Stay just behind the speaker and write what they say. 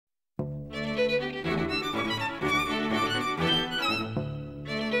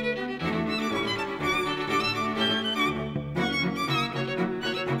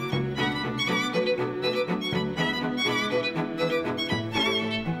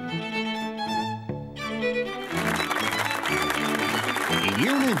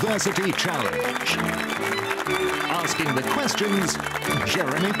University Challenge. Asking the questions,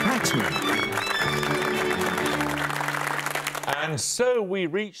 Jeremy Paxman. And so we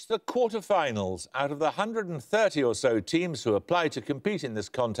reach the quarter-finals. Out of the 130 or so teams who applied to compete in this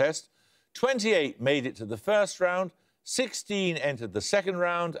contest, 28 made it to the first round, 16 entered the second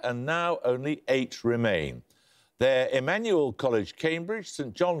round, and now only 8 remain. They're Emmanuel College, Cambridge,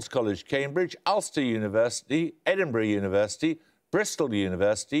 St John's College, Cambridge, Ulster University, Edinburgh University, Bristol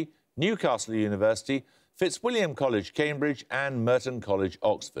University, Newcastle University, Fitzwilliam College, Cambridge, and Merton College,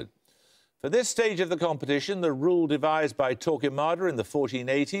 Oxford. For this stage of the competition, the rule devised by Torquemada in the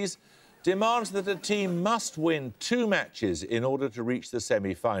 1480s demands that a team must win 2 matches in order to reach the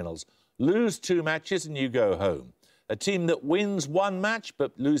semi-finals. Lose 2 matches and you go home. A team that wins 1 match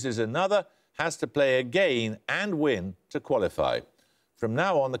but loses another has to play again and win to qualify. From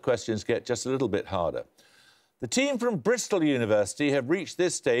now on, the questions get just a little bit harder. The team from Bristol University have reached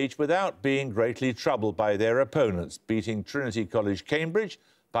this stage without being greatly troubled by their opponents, beating Trinity College, Cambridge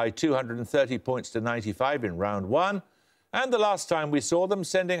by 230 points to 95 in round 1, and the last time we saw them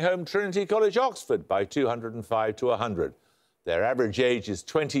sending home Trinity College, Oxford by 205 to 100. Their average age is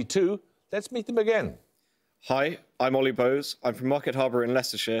 22. Let's meet them again. Hi, I'm Ollie Bowes. I'm from Market Harbour in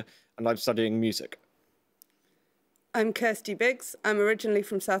Leicestershire, and I'm studying music. I'm Kirsty Biggs. I'm originally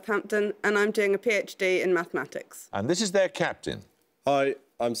from Southampton, and I'm doing a PhD in mathematics. And this is their captain. Hi,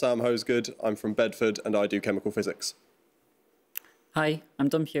 I'm Sam Hosegood. I'm from Bedford, and I do chemical physics. Hi, I'm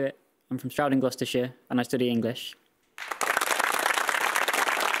Dom Hewitt. I'm from Stroud in Gloucestershire, and I study English.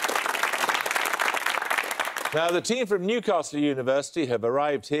 Now, the team from Newcastle University have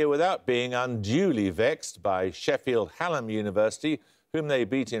arrived here without being unduly vexed by Sheffield Hallam University, whom they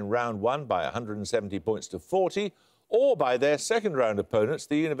beat in round 1 by 170 points to 40, or by their second round opponents,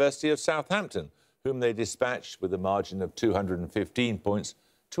 the University of Southampton, whom they dispatched with a margin of 215 points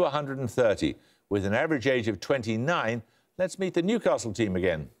to 130. With an average age of 29, let's meet the Newcastle team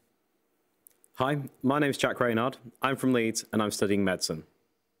again. Hi, my name's Jack Reynard. I'm from Leeds and I'm studying medicine.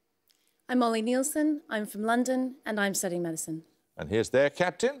 I'm Molly Nielsen. I'm from London and I'm studying medicine. And here's their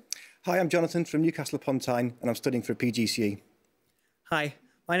captain. Hi, I'm Jonathan from Newcastle upon Tyne and I'm studying for a PGCE. Hi,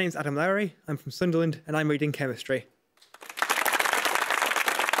 my name's Adam Lowry. I'm from Sunderland and I'm reading chemistry.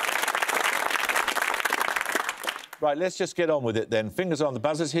 Right, let's just get on with it then. Fingers on the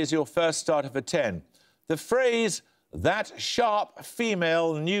buzzers. Here's your first starter for 10. The phrase, "that sharp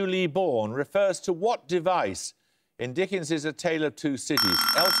female newly born," refers to what device in Dickens's A Tale of Two Cities?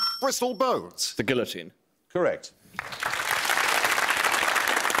 Bristol boats. The guillotine. Correct.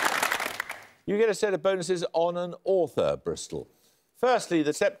 You get a set of bonuses on an author, Bristol. Firstly,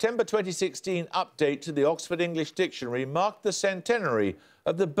 the September 2016 update to the Oxford English Dictionary marked the centenary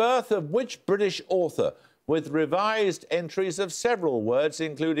of the birth of which British author, with revised entries of several words,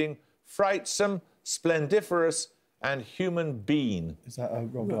 including frightsome, splendiferous and human being. Is that a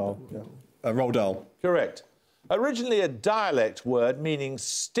Roald Dahl? Yeah. Roald Dahl. Correct. Originally a dialect word meaning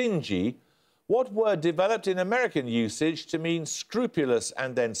stingy, what word developed in American usage to mean scrupulous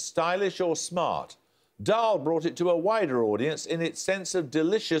and then stylish or smart? Dahl brought it to a wider audience in its sense of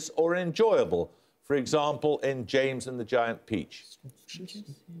delicious or enjoyable, for example, in James and the Giant Peach.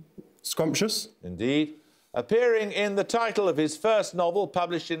 Scrumptious. Indeed. Appearing in the title of his first novel,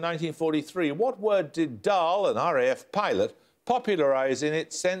 published in 1943, what word did Dahl, an RAF pilot, popularise in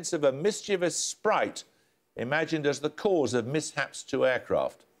its sense of a mischievous sprite imagined as the cause of mishaps to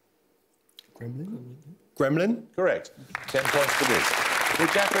aircraft? Gremlin? Gremlin? Correct. 10 points for this.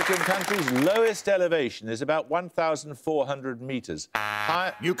 Which African country's lowest elevation is about 1,400 metres?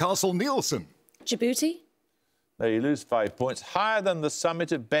 Newcastle Nielsen. Djibouti? No, you lose 5 points. Higher than the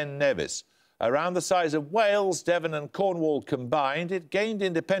summit of Ben Nevis. Around the size of Wales, Devon and Cornwall combined, it gained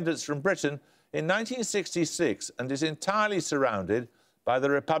independence from Britain in 1966 and is entirely surrounded by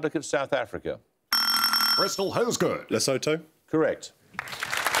the Republic of South Africa. Bristol Hosegood. Lesotho. Correct.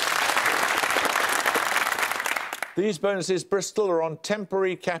 These bonuses, Bristol, are on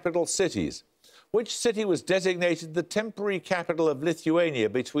temporary capital cities. Which city was designated the temporary capital of Lithuania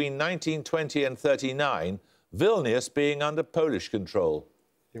between 1920 and 39, Vilnius being under Polish control?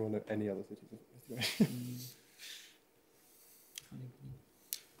 You want to know any other cities?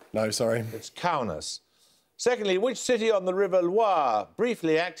 No, sorry. It's Kaunas. Secondly, which city on the River Loire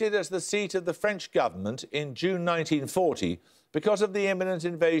briefly acted as the seat of the French government in June 1940 because of the imminent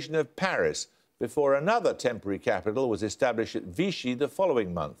invasion of Paris, before another temporary capital was established at Vichy the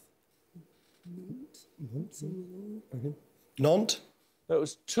following month? Nantes? No, it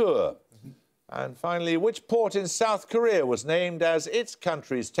was Tours. And finally, which port in South Korea was named as its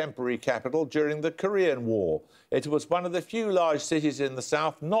country's temporary capital during the Korean War? It was one of the few large cities in the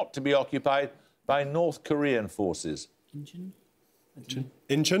south not to be occupied by North Korean forces.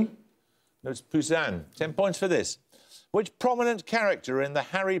 Incheon? No, it's Busan. 10 points for this. Which prominent character in the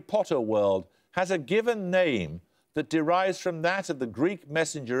Harry Potter world has a given name that derives from that of the Greek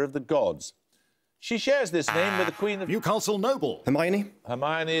messenger of the gods? She shares this name with the Queen of Newcastle Noble. Hermione?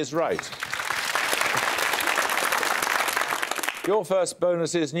 Hermione is right. Your first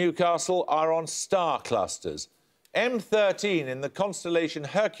bonuses, Newcastle, are on star clusters. M13 in the constellation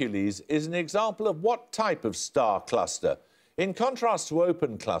Hercules is an example of what type of star cluster? In contrast to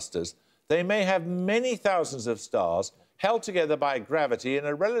open clusters, they may have many thousands of stars held together by gravity in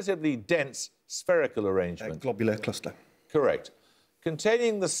a relatively dense spherical arrangement. Globular cluster. Correct.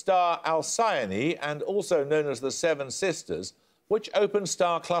 Containing the star Alcyone, and also known as the Seven Sisters, which open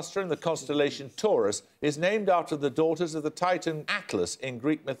star cluster in the constellation Taurus is named after the daughters of the Titan Atlas in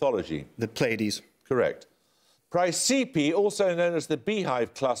Greek mythology? The Pleiades. Correct. Praesepe, also known as the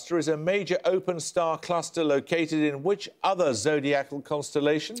Beehive Cluster, is a major open star cluster located in which other zodiacal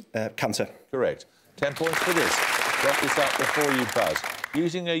constellation? Cancer. Correct. 10 points for this. Wrap this up before you buzz.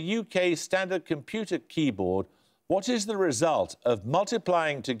 Using a UK standard computer keyboard, what is the result of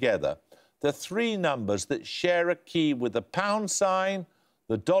multiplying together the three numbers that share a key with the pound sign,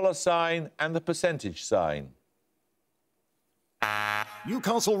 the dollar sign and the percentage sign?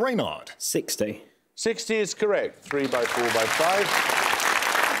 Newcastle Reynard. 60. 60 is correct. 3 by 4 by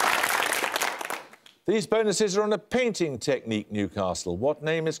 5. These bonuses are on a painting technique, Newcastle. What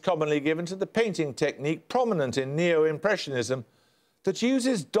name is commonly given to the painting technique prominent in neo-impressionism that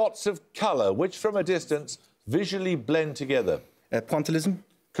uses dots of colour which, from a distance, visually blend together? Pointillism.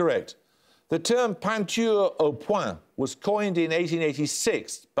 Correct. The term peinture au point was coined in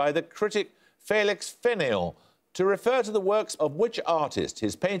 1886 by the critic Félix Fénéon to refer to the works of which artist?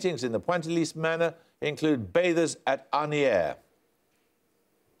 His paintings in the pointilliste manner include Bathers at Asnières.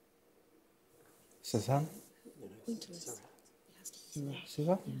 Cézanne.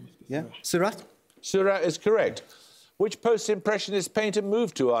 Seurat? Yeah. Seurat? Seurat is correct. Which post-impressionist painter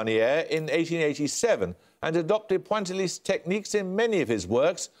moved to Asnières in 1887 and adopted pointilliste techniques in many of his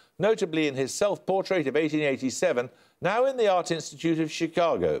works, notably in his self-portrait of 1887, now in the Art Institute of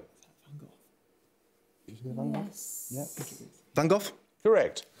Chicago? Yes. Yeah. Van Gogh?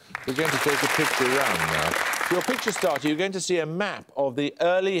 Correct. We're going to take a picture around now. For your picture starter, you're going to see a map of the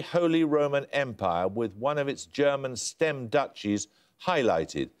early Holy Roman Empire with one of its German stem duchies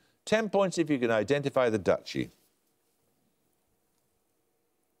highlighted. 10 points if you can identify the duchy.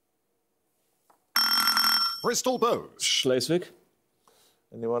 Bristol Bows. Schleswig.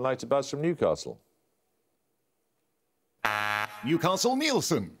 Anyone like to buzz from Newcastle? Newcastle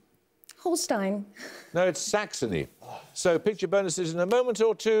Nielsen. Holstein. No, it's Saxony. So picture bonuses in a moment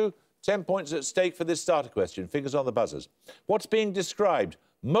or two. 10 points at stake for this starter question. Fingers on the buzzers. What's being described?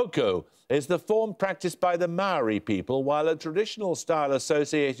 Moko is the form practiced by the Maori people, while a traditional style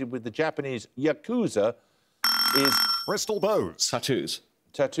associated with the Japanese Yakuza is... Bristol Bows. Tattoos.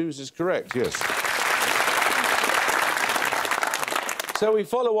 Tattoos is correct, yes. So we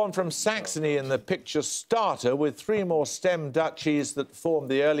follow on from Saxony in the picture starter with three more stem duchies that formed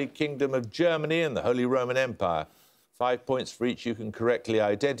the early kingdom of Germany and the Holy Roman Empire. 5 points for each you can correctly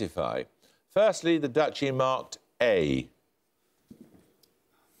identify. Firstly, the duchy marked A.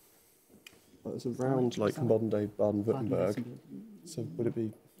 Well, it's around, like, modern-day Baden-Württemberg. So would it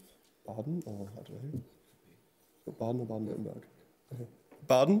be Baden, or I don't know? Baden or Baden-Württemberg? Okay.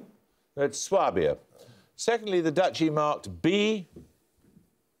 Baden? No, it's Swabia. Secondly, the duchy marked B.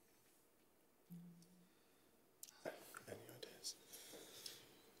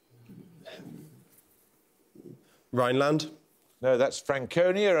 Rhineland? No, that's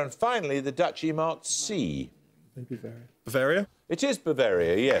Franconia. And finally, the duchy marked C. Maybe Bavaria. Bavaria? It is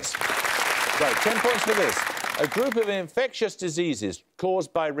Bavaria, yes. Right, 10 points for this. A group of infectious diseases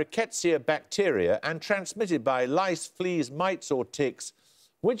caused by rickettsia bacteria and transmitted by lice, fleas, mites or ticks.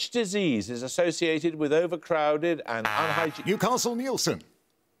 Which disease is associated with overcrowded and unhygienic... Newcastle Nielsen.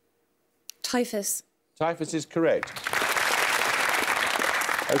 Typhus. Typhus is correct.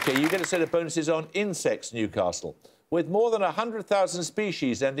 OK, you get a set of bonuses on insects, Newcastle. With more than 100,000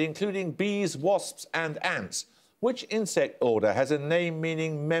 species and including bees, wasps and ants, which insect order has a name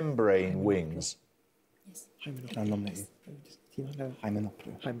meaning membrane wings? Yes.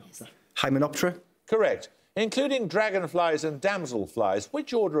 Hymenoptera. Correct. Including dragonflies and damselflies,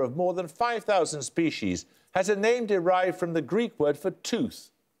 which order of more than 5,000 species has a name derived from the Greek word for tooth?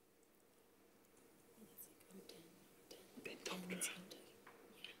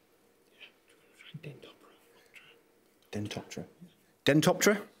 Dentoptera.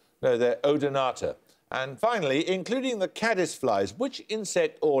 Dentoptera? No, they're Odonata. And finally, including the caddisflies, which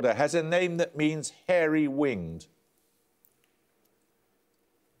insect order has a name that means hairy-winged?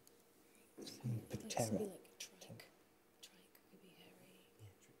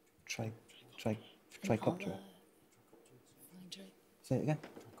 Trichoptera. Say it again.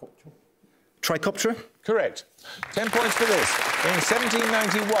 Trichoptera? Correct. 10 points for this. In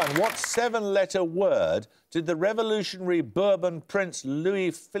 1791, what seven-letter word did the revolutionary Bourbon Prince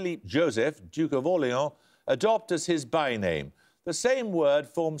Louis-Philippe Joseph, Duke of Orleans, adopt as his byname? The same word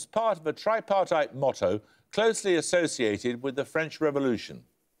forms part of a tripartite motto closely associated with the French Revolution.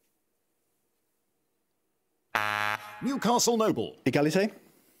 Newcastle Noble. Égalité?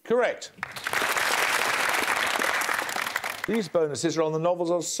 Correct. These bonuses are on the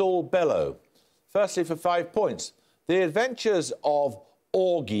novels of Saul Bellow. Firstly, for 5 points, The Adventures of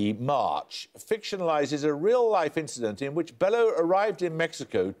Augie March fictionalises a real-life incident in which Bellow arrived in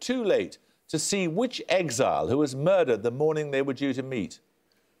Mexico too late to see which exile who was murdered the morning they were due to meet.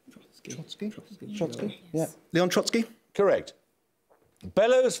 Trotsky? Yeah. Leon Trotsky? Correct.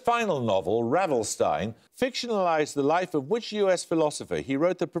 Bellow's final novel, Ravelstein, fictionalised the life of which US philosopher? He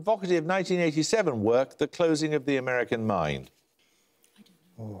wrote the provocative 1987 work, The Closing of the American Mind.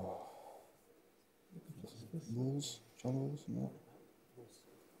 Oh. Rawls? John Rawls? No.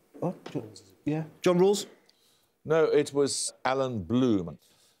 What? Yeah. John Rawls? No, it was Alan Bloom.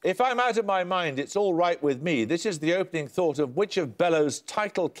 If I'm out of my mind, it's all right with me. This is the opening thought of which of Bellow's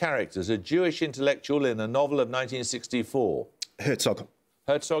title characters, a Jewish intellectual in a novel of 1964? Herzog.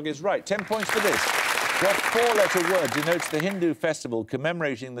 Herzog is right. 10 points for this. What four-letter word denotes the Hindu festival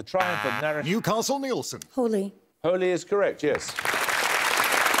commemorating the triumph of Narasana? Newcastle Nielsen. Holy. Holy is correct, yes.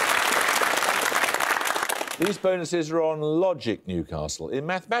 These bonuses are on logic, Newcastle. In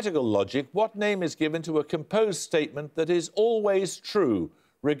mathematical logic, what name is given to a composed statement that is always true,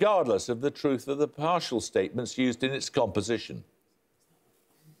 regardless of the truth of the partial statements used in its composition?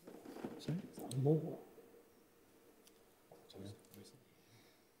 Sorry? More.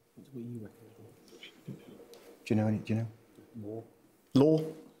 What you reckon? Do you know any? Do you know? More. Law.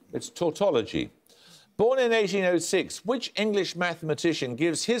 It's tautology. Born in 1806, which English mathematician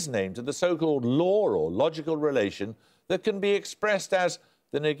gives his name to the so-called law or logical relation that can be expressed as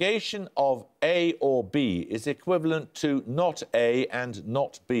the negation of A or B is equivalent to not A and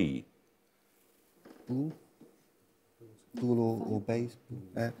not B? Boole. Boole or Bayes?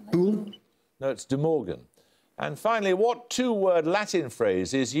 Boole? No, it's De Morgan. And finally, what two-word Latin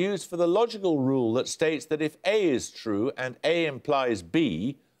phrase is used for the logical rule that states that if A is true and A implies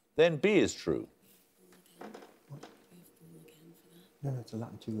B, then B is true? No, it's a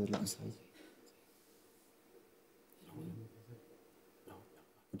Latin two-word Latin phrase.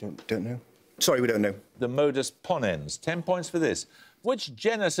 We don't know. Sorry, we don't know. The modus ponens. 10 points for this. Which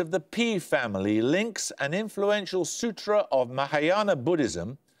genus of the P family links an influential sutra of Mahayana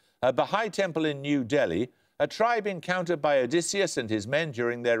Buddhism, a Baha'i temple in New Delhi, a tribe encountered by Odysseus and his men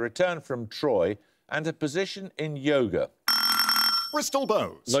during their return from Troy, and a position in yoga? Bristol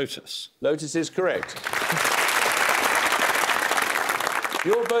Bows. Lotus. Lotus is correct.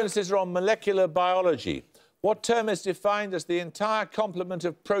 Your bonuses are on molecular biology. What term is defined as the entire complement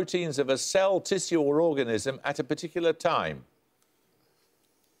of proteins of a cell, tissue or organism at a particular time?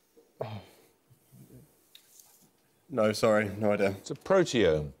 No, sorry, no idea. It's a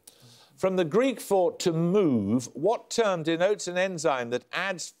proteome. From the Greek for to move, what term denotes an enzyme that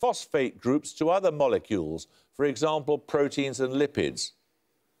adds phosphate groups to other molecules, for example, proteins and lipids?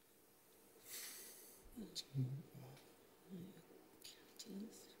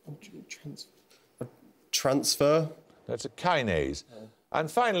 Transfer. That's a kinase.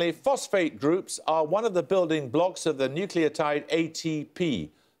 And finally, phosphate groups are one of the building blocks of the nucleotide ATP.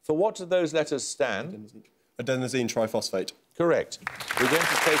 For what do those letters stand? Adenosine triphosphate. Correct. We're going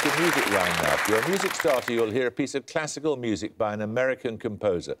to take a music round now. For your music starter, you'll hear a piece of classical music by an American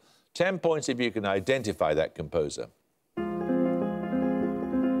composer. 10 points if you can identify that composer.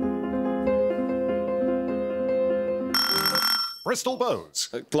 Bristol Bows.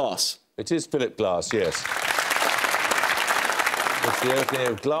 Glass. It is Philip Glass, yes. It's the opening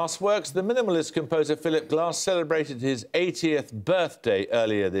of Glassworks. The minimalist composer Philip Glass celebrated his 80th birthday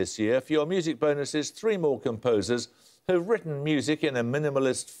earlier this year. For your music bonuses, 3 more composers who've written music in a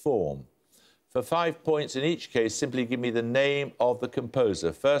minimalist form. For 5 points in each case, simply give me the name of the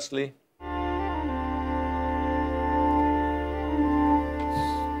composer. Firstly...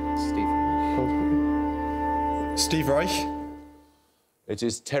 Steve Reich. It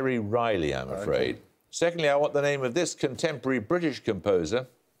is Terry Riley, I'm afraid. Okay. Secondly, I want the name of this contemporary British composer.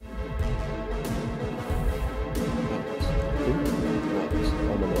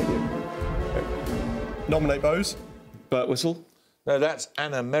 Nominate Bose. Burt Whistle. No, that's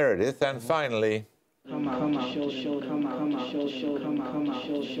Anna Meredith. And finally... We'll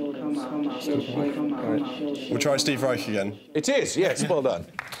try Steve Reich again. It is, yes, well done.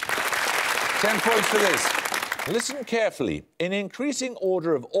 10 points for this. Listen carefully. In increasing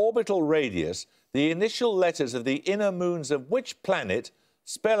order of orbital radius, the initial letters of the inner moons of which planet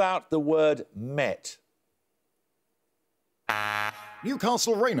spell out the word Met?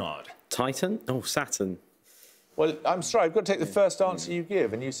 Newcastle Reynard. Titan? Oh, Saturn. Well, I'm sorry, I've got to take the first answer you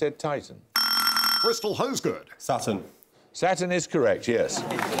give, and you said Titan. Bristol Hosegood. Saturn. Saturn is correct, yes.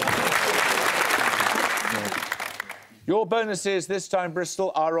 Your bonuses this time,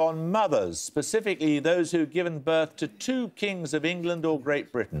 Bristol, are on mothers, specifically those who've given birth to 2 kings of England or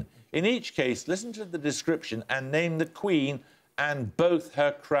Great Britain. In each case, listen to the description and name the Queen and both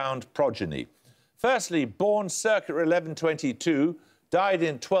her crowned progeny. Firstly, born circa 1122, died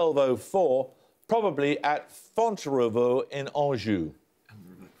in 1204, probably at Fontevraud in Anjou.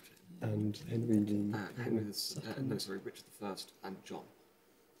 And Henry the... Richard I and John.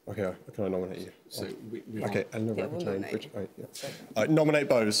 OK, can I nominate you? So OK, Eleanor of Aquitaine. Nominate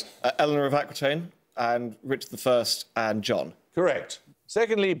Bose. Eleanor of Aquitaine and Richard I and John. Correct.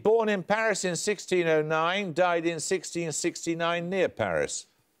 Secondly, born in Paris in 1609, died in 1669 near Paris.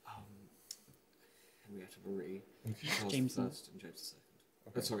 Henrietta Marie, Charles James I and James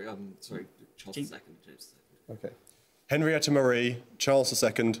II. Okay. Charles II and James II. OK. Henrietta Marie, Charles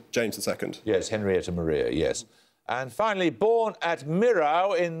II, James II. Yes, Henrietta Maria, yes. And finally, born at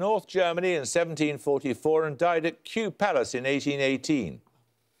Mirau in North Germany in 1744 and died at Kew Palace in 1818.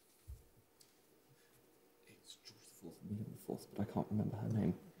 It's George IV, but I can't remember her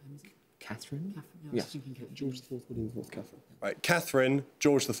name. Catherine? Yes. George IV, William IV, Catherine. Right, Catherine,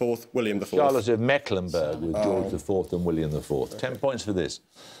 George IV, William IV. Charlotte of Mecklenburg with George IV and William IV. Okay. 10 points for this.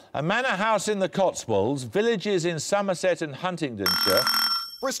 A manor house in the Cotswolds, villages in Somerset and Huntingdonshire.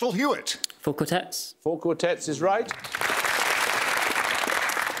 Bristol Hewitt. 4 quartets. 4 quartets is right.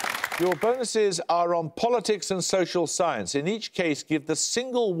 Your bonuses are on politics and social science. In each case, give the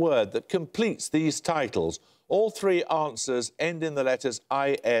single word that completes these titles. All 3 answers end in the letters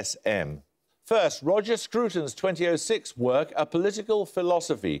ISM. First, Roger Scruton's 2006 work, A Political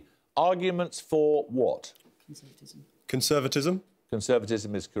Philosophy. Arguments for what? Conservatism. Conservatism.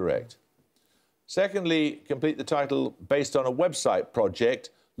 Conservatism is correct. Secondly, complete the title based on a website project.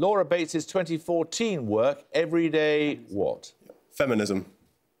 Laura Bates's 2014 work, Everyday what? Feminism.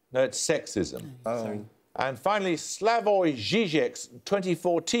 No, it's sexism. Oh. And finally, Slavoj Žižek's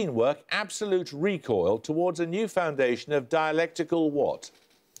 2014 work, Absolute Recoil, towards a new foundation of dialectical what?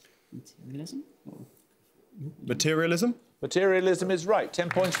 Materialism? Materialism? Materialism is right. 10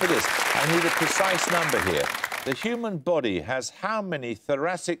 points for this. I need a precise number here. The human body has how many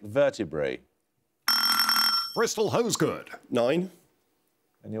thoracic vertebrae? Bristol Hosegood. 9.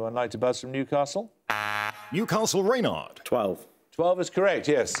 Anyone like to buzz from Newcastle? Newcastle Reynard. 12. 12 is correct,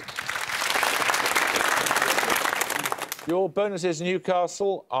 yes. Your bonuses,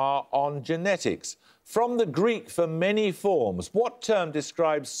 Newcastle, are on genetics. From the Greek for many forms, what term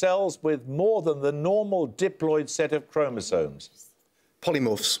describes cells with more than the normal diploid set of chromosomes?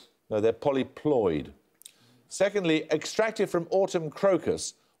 Polymorphs. No, they're polyploid. Secondly, extracted from autumn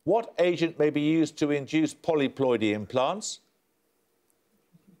crocus, what agent may be used to induce polyploidy in plants?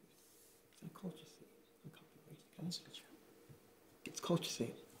 It's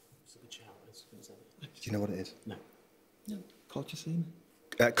colchicine. Do you know what it is? No. No. Colchicine?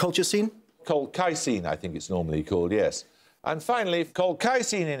 Colchicine? Colchicine, I think it's normally called, yes. And finally,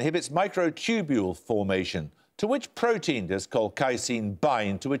 colchicine inhibits microtubule formation. To which protein does colchicine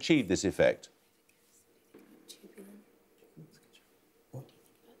bind to achieve this effect? What?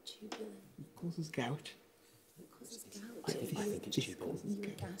 It causes gout. It causes gout. I think it's tubulin.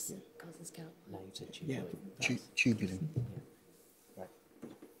 Uric acid causes gout. No, you said tubulin. Yeah, tubulin. Right.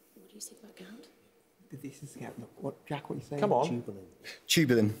 What do you say about gout? This is gout. Look, what, Jack, what are you saying? Come on. Tubulin.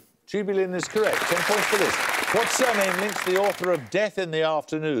 Tubulin. Tubulin is correct. 10 points for this. What surname links the author of Death in the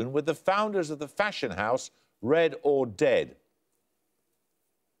Afternoon with the founders of the fashion house Red or Dead?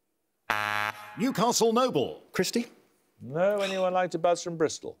 Newcastle Noble. Christie? No. Anyone like to buzz from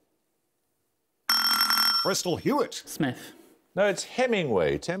Bristol? Bristol Hewitt. Smith. No, it's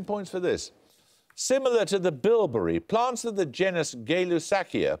Hemingway. 10 points for this. Similar to the bilberry, plants of the genus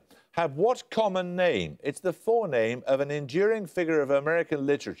Gay-Lussacia have what common name? It's the forename of an enduring figure of American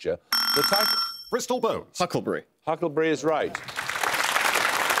literature. The title... Bristol Bones. Huckleberry. Huckleberry is right.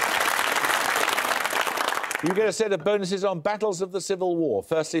 You get a set of bonuses on battles of the Civil War.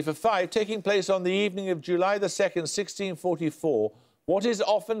 Firstly, for 5, taking place on the evening of July the 2nd, 1644, What is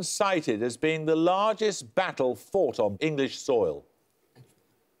often cited as being the largest battle fought on English soil?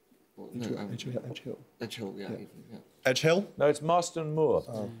 Edge Hill. Edge Hill, yeah. Edge Hill? No, it's Marston Moor.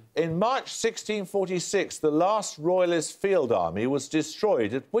 In March 1646, the last Royalist field army was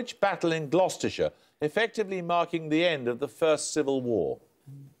destroyed at which battle in Gloucestershire, effectively marking the end of the First Civil War?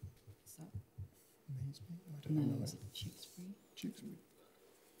 No, is it Tewkesbury?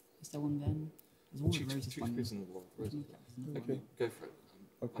 Is there one then? There's one with Rose's one. In the war. Okay. Go for it.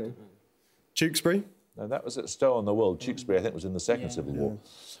 Okay. Tewkesbury? No, that was at Stow-on-the-Wold. Tewkesbury, I think, was in the Second Civil War.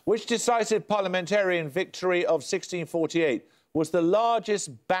 Which decisive parliamentarian victory of 1648 was the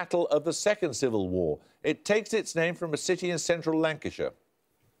largest battle of the Second Civil War? It takes its name from a city in central Lancashire.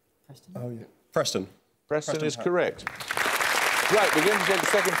 Preston? Oh, yeah. Preston. Preston is correct. Right, we're going to take the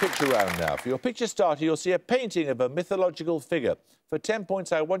second picture round now. For your picture starter, you'll see a painting of a mythological figure. For 10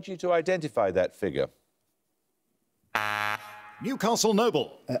 points, I want you to identify that figure. Newcastle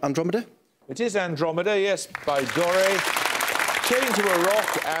noble. Andromeda? It is Andromeda, yes, by Doré. Chained to a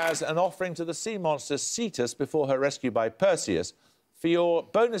rock as an offering to the sea monster Cetus before her rescue by Perseus. For your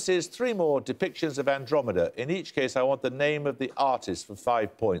bonuses, 3 more depictions of Andromeda. In each case, I want the name of the artist for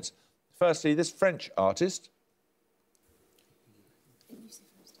 5 points. Firstly, this French artist.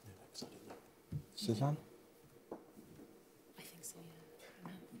 Cézanne? I think so,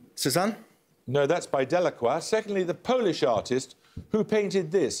 yeah. Cézanne? No, that's by Delacroix. Secondly, the Polish artist who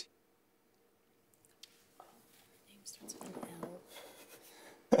painted this. Name starts with an L.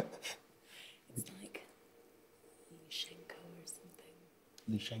 It's like Lushenko or something.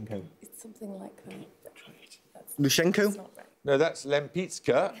 Lushenko. It's something like that. That's Lushenko? not right. No, that's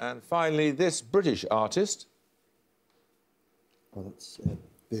Lempicka. And finally, this British artist. Oh, that's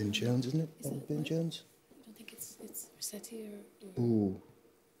Burne-Jones, isn't it? Burne-Jones? I don't think it's Rossetti or... Ooh,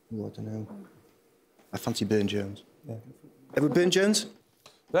 I don't know. I fancy Burne-Jones. Yeah. Edward Burne-Jones?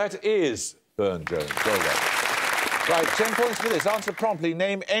 That is Burne-Jones. Well done. Right, 10 points for this. Answer promptly.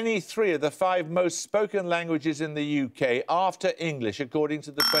 Name any 3 of the 5 most spoken languages in the UK after English, according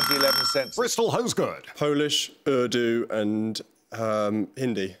to the 2011 census. Bristol Hosegood. Polish, Urdu and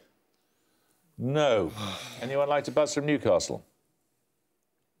Hindi. No. Anyone like to buzz from Newcastle?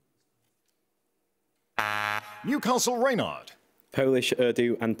 Newcastle Reynard. Polish,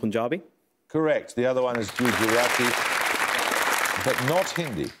 Urdu and Punjabi. Correct. The other one is Gujarati, but not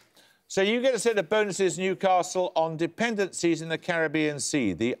Hindi. So you get a set of bonuses, Newcastle, on dependencies in the Caribbean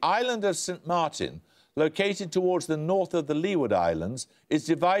Sea. The island of St Martin, located towards the north of the Leeward Islands, is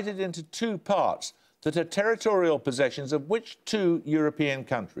divided into 2 parts that are territorial possessions of which 2 European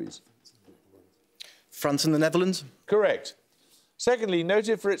countries? France and the Netherlands? Correct. Secondly,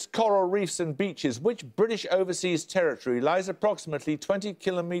 noted for its coral reefs and beaches, which British overseas territory lies approximately 20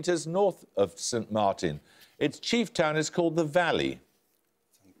 kilometres north of St Martin? Its chief town is called the Valley.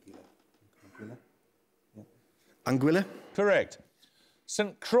 Anguilla? Correct.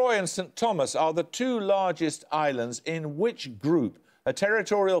 St Croix and St Thomas are the 2 largest islands in which group, a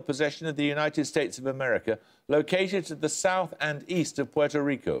territorial possession of the United States of America, located to the south and east of Puerto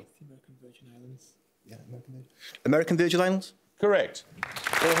Rico? American Virgin Islands. Yeah, American Virgin Islands? Correct.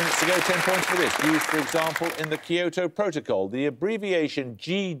 4 minutes to go, 10 points for this. Used, for example, in the Kyoto Protocol. The abbreviation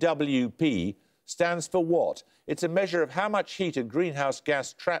GWP stands for what? It's a measure of how much heat a greenhouse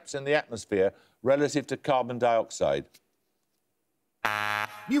gas traps in the atmosphere relative to carbon dioxide.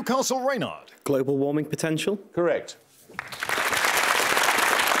 Newcastle Reynard. Global warming potential. Correct.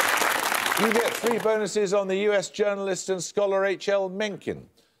 You get 3 bonuses on the US journalist and scholar H.L. Mencken.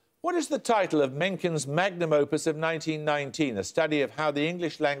 What is the title of Mencken's magnum opus of 1919, a study of how the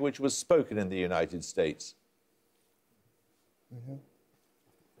English language was spoken in the United States?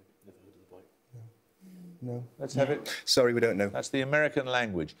 No. Let's have it. Sorry, we don't know. That's the American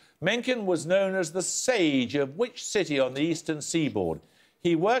language. Mencken was known as the sage of which city on the eastern seaboard?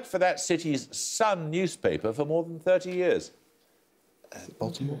 He worked for that city's Sun newspaper for more than 30 years.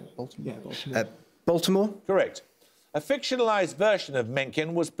 Baltimore? Yeah, Baltimore. Baltimore? Correct. A fictionalised version of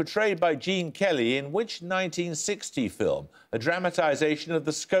Mencken was portrayed by Gene Kelly in which 1960 film? A dramatisation of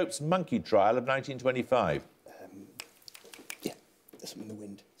the Scopes monkey trial of 1925. Yeah, Something in the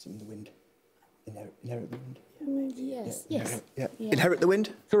Wind. Something in the Wind. Inherit the Wind. Yes, Yeah. yes. Yeah. Inherit the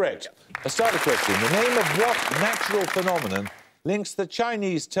Wind? Correct. A starter question. The name of what natural phenomenon links the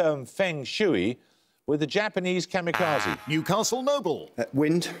Chinese term feng shui with the Japanese kamikaze? Newcastle noble.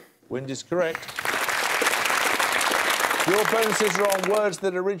 Wind? Wind is correct. Your bonuses are on words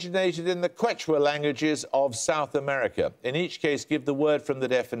that originated in the Quechua languages of South America. In each case, give the word from the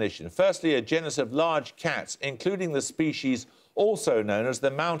definition. Firstly, a genus of large cats, including the species also known as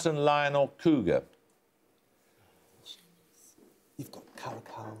the mountain lion or cougar. You've got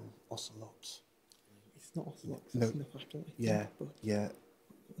Caracal ocelots. It's not ocelots. No. It's enough after, I think, Yeah, but yeah.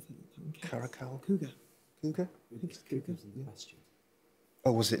 Caracal. Cougar. Cougar? I think it's cougar. Yeah.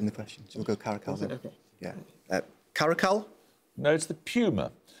 Oh, was it in the question? So we'll go Caracal then. Okay. Yeah. Caracal? No, it's the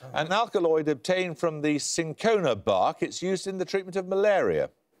puma. An alkaloid obtained from the cinchona bark. It's used in the treatment of malaria.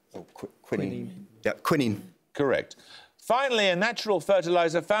 Oh, quinine. Yeah, quinine. Correct. Finally, a natural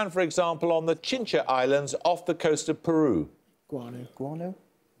fertiliser found, for example, on the Chincha Islands off the coast of Peru. Guano. Guano?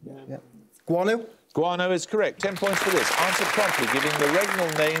 Yeah. Guano? Guano is correct. 10 points for this. Answer promptly, giving the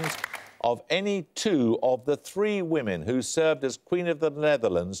regnal names of any two of the three women who served as Queen of the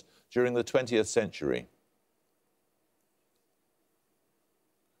Netherlands during the 20th century.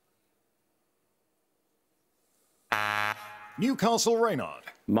 Newcastle Reynard.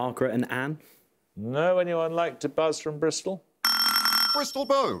 Margaret and Anne. No, anyone like to buzz from Bristol? Bristol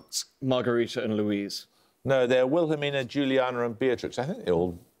Bows. Margarita and Louise. No, they're Wilhelmina, Juliana and Beatrix. I think they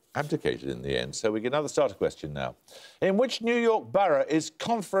all abdicated in the end. So we get another starter question now. In which New York borough is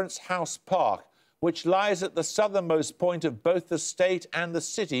Conference House Park, which lies at the southernmost point of both the state and the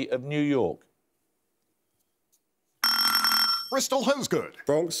city of New York? Bristol Hosegood.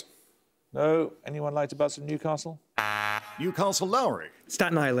 Bronx. No, anyone like to buzz from Newcastle? Newcastle Lowry.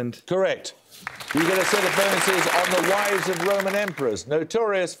 Staten Island. Correct. You get a set of bonuses on the wives of Roman emperors.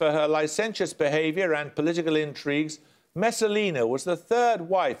 Notorious for her licentious behaviour and political intrigues, Messalina was the third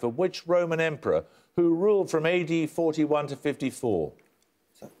wife of which Roman emperor who ruled from AD 41 to 54?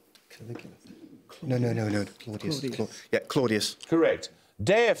 Is that Caligula? No. Claudius. Claudius. Correct.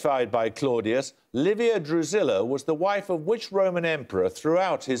 Deified by Claudius, Livia Drusilla was the wife of which Roman emperor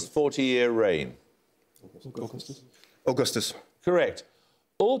throughout his 40-year reign? Augustus. Correct.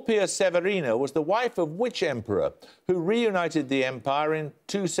 Ulpia Severina was the wife of which emperor who reunited the empire in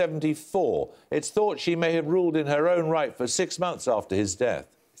 274? It's thought she may have ruled in her own right for 6 months after his death.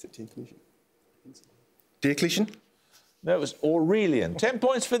 Is it Diocletian? Diocletian? No, it was Aurelian. 10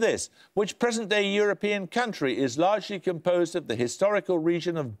 points for this. Which present-day European country is largely composed of the historical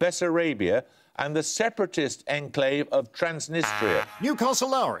region of Bessarabia and the separatist enclave of Transnistria? Newcastle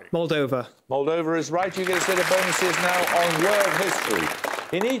Lowry. Moldova. Moldova is right. You get a set of bonuses now on world history.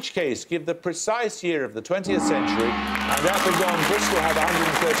 In each case, give the precise year of the 20th century, and at the gong, Bristol had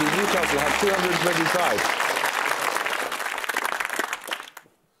 130, Newcastle had 225.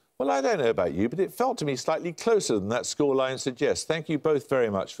 Well, I don't know about you, but it felt to me slightly closer than that scoreline suggests. Thank you both very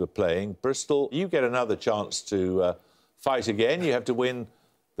much for playing. Bristol, you get another chance to fight again. You have to win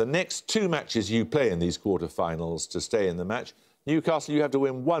the next 2 matches you play in these quarter-finals to stay in the match. Newcastle, you have to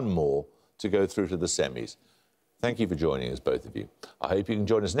win 1 more to go through to the semis. Thank you for joining us, both of you. I hope you can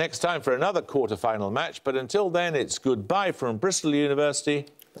join us next time for another quarter-final match. But until then, it's goodbye from Bristol University.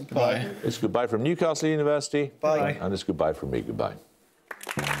 Bye. It's goodbye from Newcastle University. Bye. And it's goodbye from me. Goodbye.